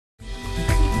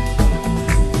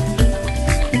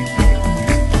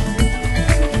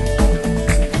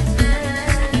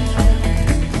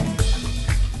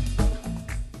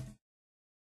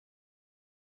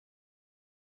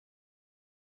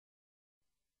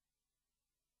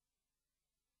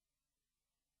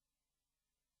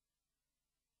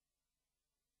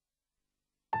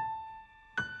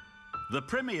The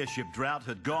Premiership drought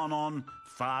had gone on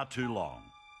far too long.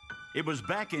 It was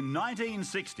back in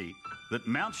 1960 that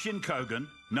Mount Shinkogan,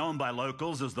 known by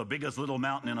locals as the biggest little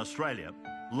mountain in Australia,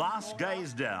 last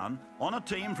gazed down on a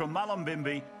team from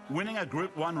Mullumbimby winning a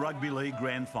Group 1 Rugby League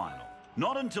Grand Final.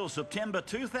 Not until September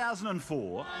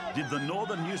 2004 did the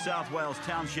northern New South Wales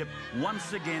township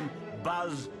once again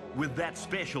buzz with that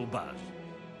special buzz.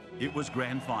 It was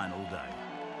Grand Final day,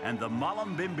 and the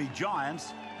Mullumbimby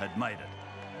Giants had made it.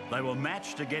 They were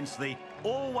matched against the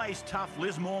always tough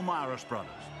Lismore Maris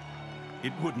brothers.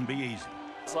 It wouldn't be easy.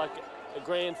 It's like a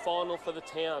grand final for the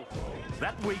town.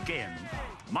 That weekend,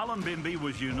 Mullumbimby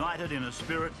was united in a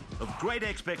spirit of great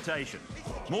expectation.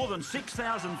 More than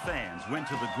 6,000 fans went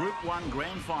to the Group 1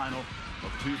 Grand Final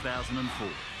of 2004.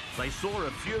 They saw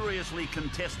a furiously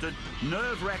contested,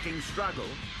 nerve-wracking struggle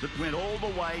that went all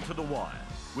the way to the wire.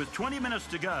 With 20 minutes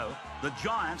to go, the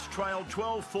Giants trailed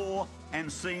 12-4 and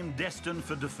seemed destined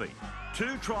for defeat.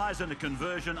 2 tries and a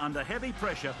conversion under heavy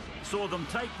pressure saw them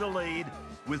take the lead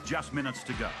with just minutes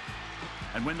to go.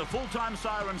 And when the full-time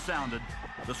siren sounded,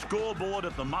 the scoreboard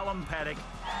at the Mullum paddock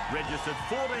registered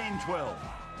 14-12,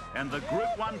 and the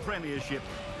Group 1 Premiership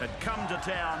had come to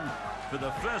town for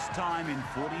the first time in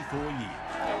 44 years.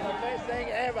 The best thing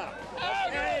ever.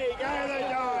 There you go, the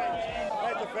Giants.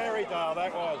 That's a fairy tale,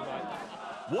 that was, mate.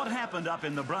 What happened up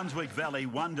in the Brunswick Valley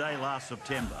one day last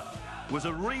September was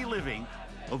a reliving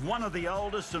of one of the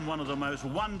oldest and one of the most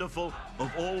wonderful of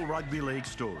all rugby league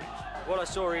stories. What I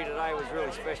saw here today was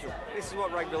really special. This is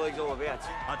what rugby league's all about.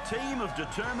 A team of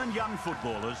determined young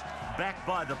footballers, backed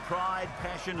by the pride,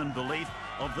 passion and belief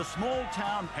of the small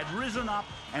town, had risen up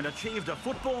and achieved a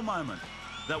football moment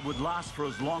that would last for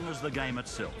as long as the game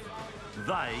itself.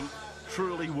 They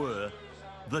truly were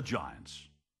the Giants.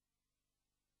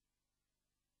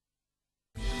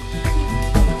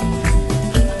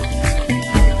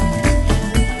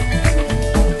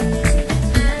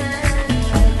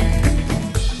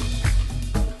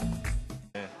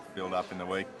 Build up in the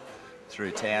week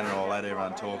through town and all that,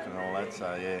 everyone talking and all that,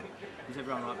 so yeah. Is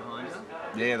everyone right behind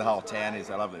you? Yeah, the whole town is.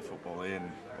 They love their football here,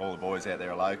 and all the boys out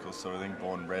there are locals sort of thing,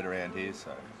 born and bred around here,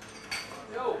 so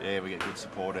yeah, we get good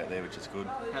support out there, which is good.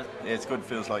 Yeah, it's good,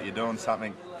 feels like you're doing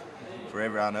something for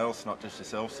everyone else, not just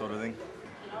yourself sort of thing.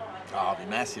 Oh, it'll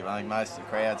be massive. I think most of the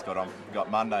crowd's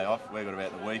got Monday off, we've got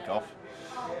about the week off.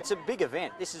 It's a big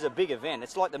event. This is a big event.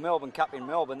 It's like the Melbourne Cup in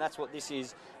Melbourne. That's what this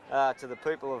is to the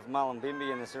people of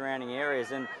Mullumbimby and the surrounding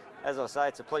areas. And as I say,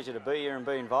 it's a pleasure to be here and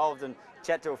be involved and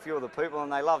chat to a few of the people,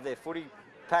 and they love their footy.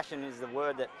 Passion is the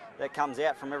word that comes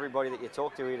out from everybody that you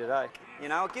talk to here today. You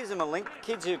know, it gives them a link.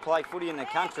 Kids who play footy in the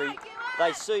country,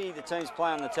 they see the teams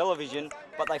play on the television,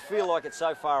 but they feel like it's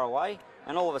so far away.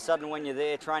 And all of a sudden, when you're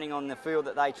there training on the field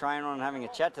that they train on and having a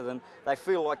chat to them, they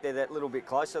feel like they're that little bit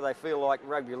closer. They feel like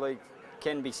rugby league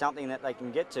can be something that they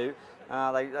can get to.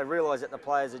 They realise that the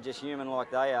players are just human like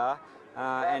they are,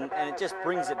 and it just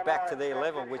brings it back to their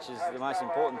level, which is the most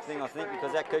important thing, I think,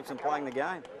 because that keeps them playing the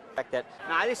game.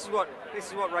 No, this is what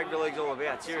rugby league's all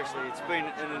about. Seriously, it's been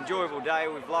an enjoyable day.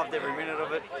 We've loved every minute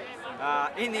of it.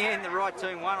 In the end, the right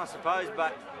team won, I suppose,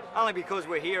 but only because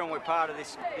we're here and we're part of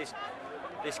this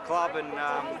club, and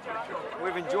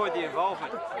we've enjoyed the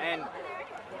involvement. And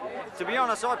to be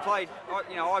honest, I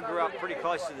grew up pretty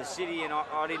close to the city, and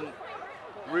I didn't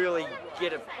really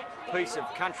get a piece of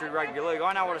country rugby league.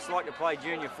 I know what it's like to play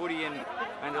junior footy and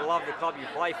to love the club you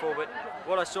play for, but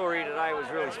what I saw here today was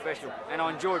really special, and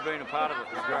I enjoyed being a part of it.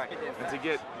 It was great. And to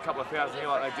get a couple of thousand here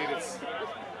like they did, it's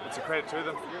a credit to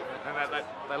them, and that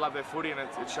they love their footy, and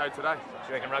it showed today. Do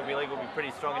you reckon rugby league will be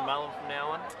pretty strong in Mullum from now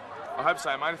on? I hope so,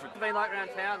 mate. What's it been like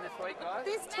around town this week, guys?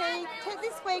 This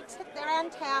week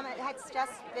around town, it has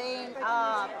just been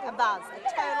a buzz, a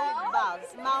total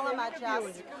buzz. Mullum are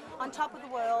just on top of the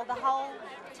world. The whole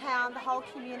town, the whole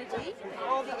community,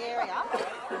 all the area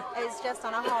is just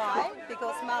on a high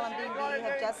because Mullumbimby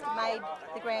have just made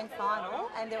the grand final,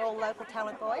 and they're all local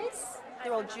talent boys.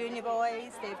 They're all junior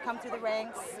boys. They've come through the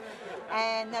ranks,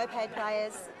 and no paid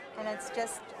players, and it's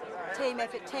just team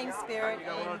effort, team spirit,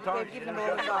 and we've given them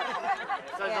all we've got.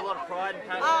 So there's a lot of pride and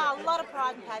passion? Oh, a lot of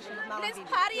pride and passion with Mullumbimby. And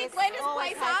it's party at Glenda's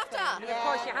place after. Yeah. Of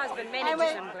course, your husband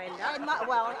manages them, Glenda.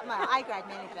 My A-grade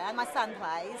manager, and my son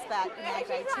plays, but in the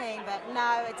A-grade team. But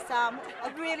no, it's a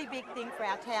really big thing for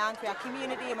our town, for our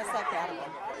community, and we're so proud of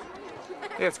them.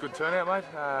 Yeah, it's a good turnout, mate.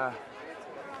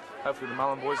 Hopefully the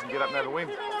Mullum boys can get up and have a win.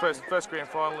 First grand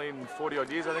final in 40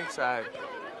 odd years, I think, so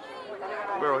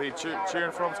we're all here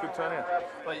cheering for them. It's a good turnout.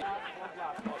 Oh, don't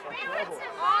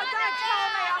tell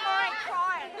me, I'm already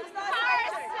crying.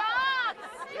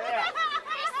 Yeah.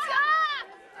 You suck!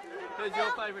 Who's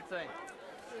your favourite team?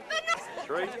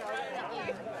 3.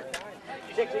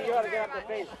 Sixty, you got to get up the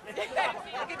fence.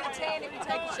 I'll give you 10 if you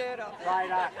take your shirt off.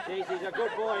 Straight up. Jeez, he's a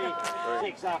good boy.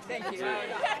 6 up. Thank you.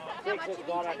 6 has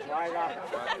got it. Straight up.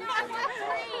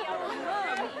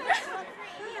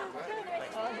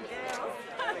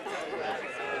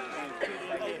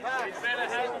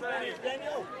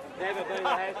 Never been a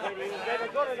has-been. He was never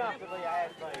good enough to be a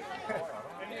has-been.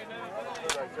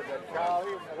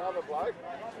 Another bloke.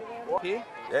 Here?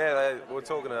 Yeah, we were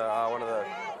talking to one of the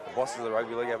bosses of the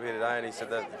rugby league up here today, and he said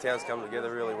that the town's come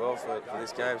together really well for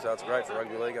this game, so it's great for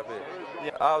rugby league up here. Yeah.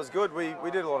 It was good. We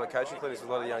did a lot of coaching clinics with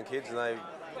a lot of young kids, and they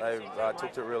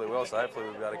took to it really well, so hopefully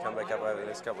we'll be able to come back up over the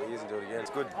next couple of years and do it again. It's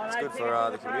good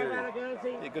for the community.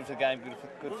 Yeah, good for the game, good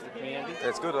for the community. Yeah,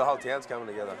 it's good. The whole town's coming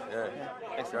together. Yeah,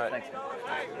 Excellent. Great. Thanks.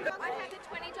 I'd have the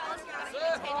 $20 if you're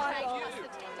going to give me 10 cake plus the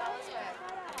 $10 worth.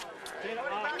 And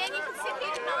then you can sit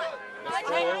here tonight.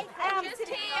 Nigel, just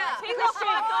here.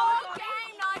 Okay,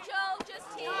 Nigel, just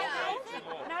here.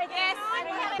 Yes.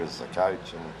 As the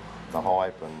coach and the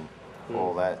hype and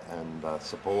all that, and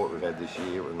support we've had this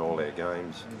year in all our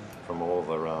games from all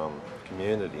the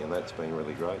community, and that's been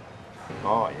really great.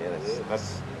 Oh yeah,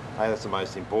 that's the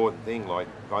most important thing. Like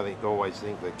I always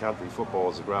think that country football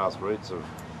is the grassroots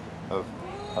of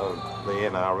the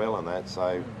NRL and that.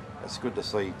 So it's good to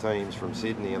see teams from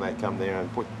Sydney and that come there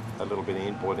and put a little bit of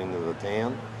input into the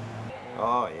town.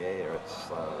 Oh yeah, it's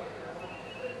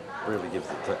really gives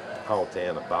the whole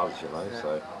town a buzz, you know. Yeah.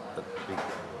 So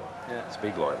it's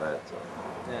big like that. So.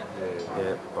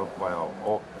 Yeah.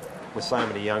 Well, with so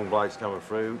many young blokes coming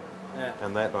through,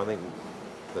 and that, I think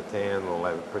the town will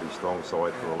have a pretty strong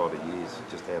side for a lot of years,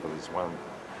 just out of this one.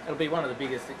 It'll be one of the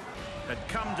biggest. Had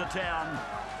come to town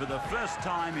for the first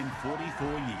time in 44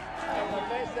 years. The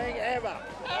best thing ever.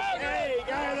 There you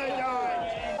go, the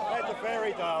Giants. That's a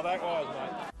fairy tale, that was,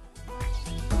 mate.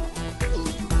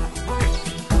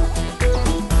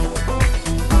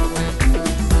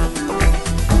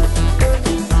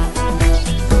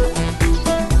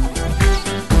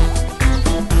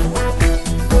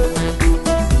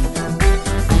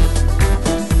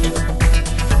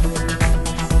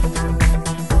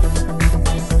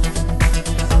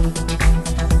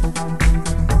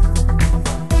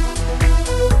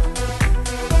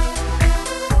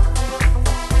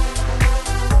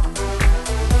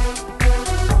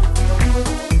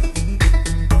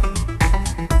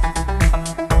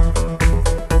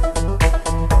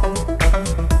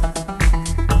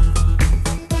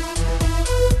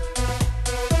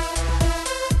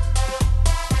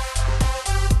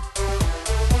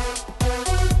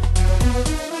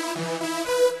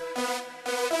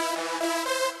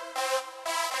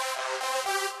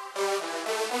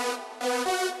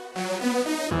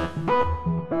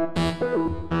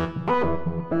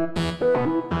 Thank you.